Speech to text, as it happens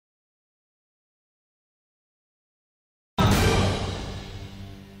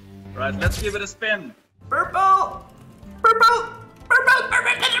Right, let's give it a spin. Purple! Purple! Purple!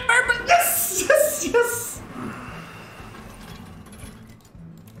 Purple! Purple! Yes! Yes! Yes!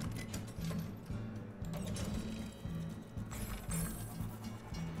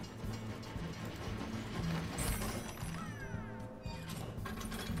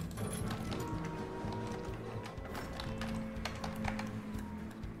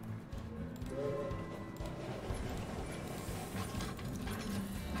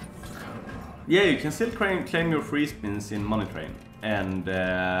 Yeah, you can still claim your free spins in Money Train and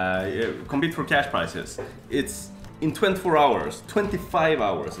compete for cash prizes. It's in 24 hours, 25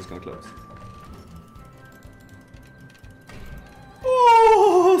 hours it's gonna close.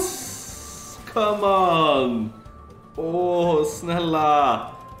 Oh, come on! Oh,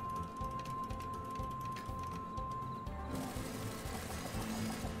 snälla!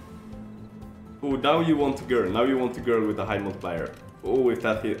 Oh, now you want a girl. Now you want a girl with a high multiplier. Oh, if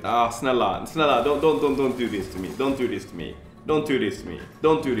that hit. Ah, snälla, snälla, don't do this to me. Don't do this to me. Don't do this to me.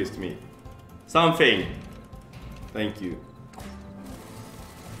 Don't do this to me. Something. Thank you.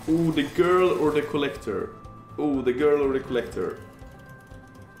 Oh, the girl or the collector. Oh, the girl or the collector.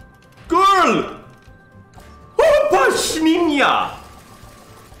 Girl! Hopash Ninja!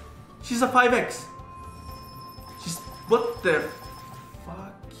 She's a 5x. She's. What the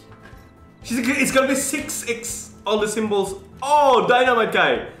fuck? It's gonna be 6x. All the symbols. Oh, dynamite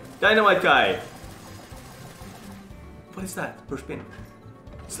guy! Dynamite guy! What is that per spin?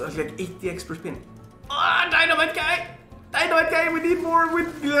 It's like 80x per spin. Ah, dynamite guy! Dynamite guy, we need more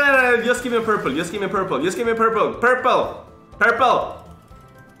with... just give me a purple, just give me a purple, just give me a purple. Purple! Purple!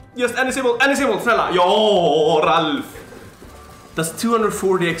 Just any symbol, snälla! Yo, Ralph! That's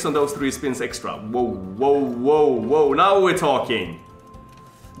 240x on those 3 spins extra. Whoa, whoa, whoa, whoa, now we're talking!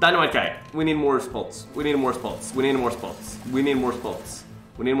 Dynamite guy, we need more spots. We need more spots. We need more spots. We need more spots.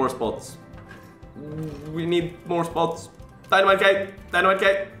 We need more spots. We need more spots. Dynamite guy, dynamite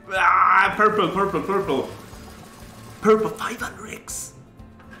guy. Ah, purple, purple, purple. Purple 500x.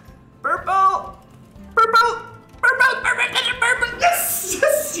 Purple, purple, purple, purple, purple. Yes,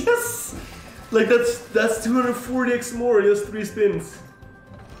 yes, yes. Like that's 240x more, just 3 spins.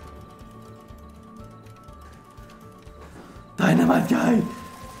 Dynamite guy.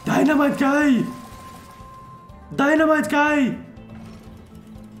 Dynamite guy! Dynamite guy!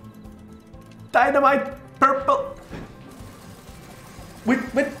 Dynamite purple! Wait,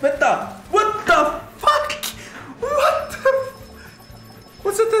 what the fuck? What the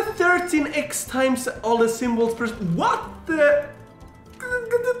what's it, the 13x times all the symbols per... What the...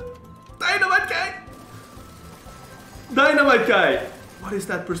 Dynamite guy! Dynamite guy! What is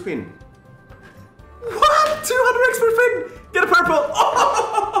that per spin? What? 200x per spin! Get a purple! Oh!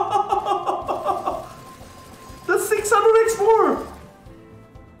 That's 600x more!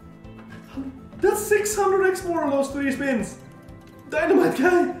 That's 600x more on those 3 spins! Dynamite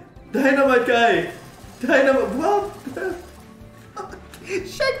guy! Dynamite guy! Dynamite... What the fuck?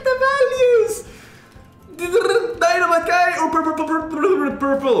 Check the values! Dynamite guy or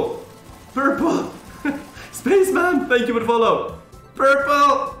purple! Purple! Spaceman! Thank you for the follow!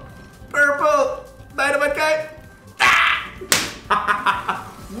 Purple! Purple! Dynamite guy!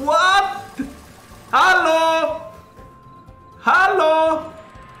 What? Hello? Hello?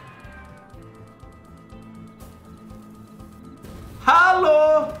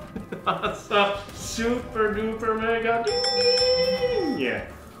 Hello? Super duper mega ding! Yeah.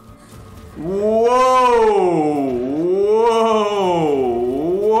 Whoa! Whoa!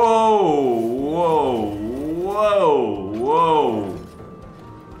 Whoa! Whoa! Whoa!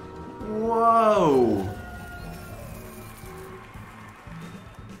 Whoa!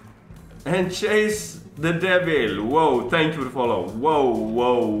 And chase the devil. Whoa, thank you for the follow. Whoa,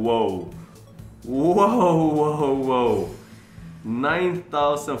 whoa, whoa. Whoa, whoa, whoa.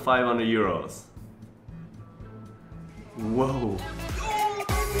 9,500 euros. Whoa.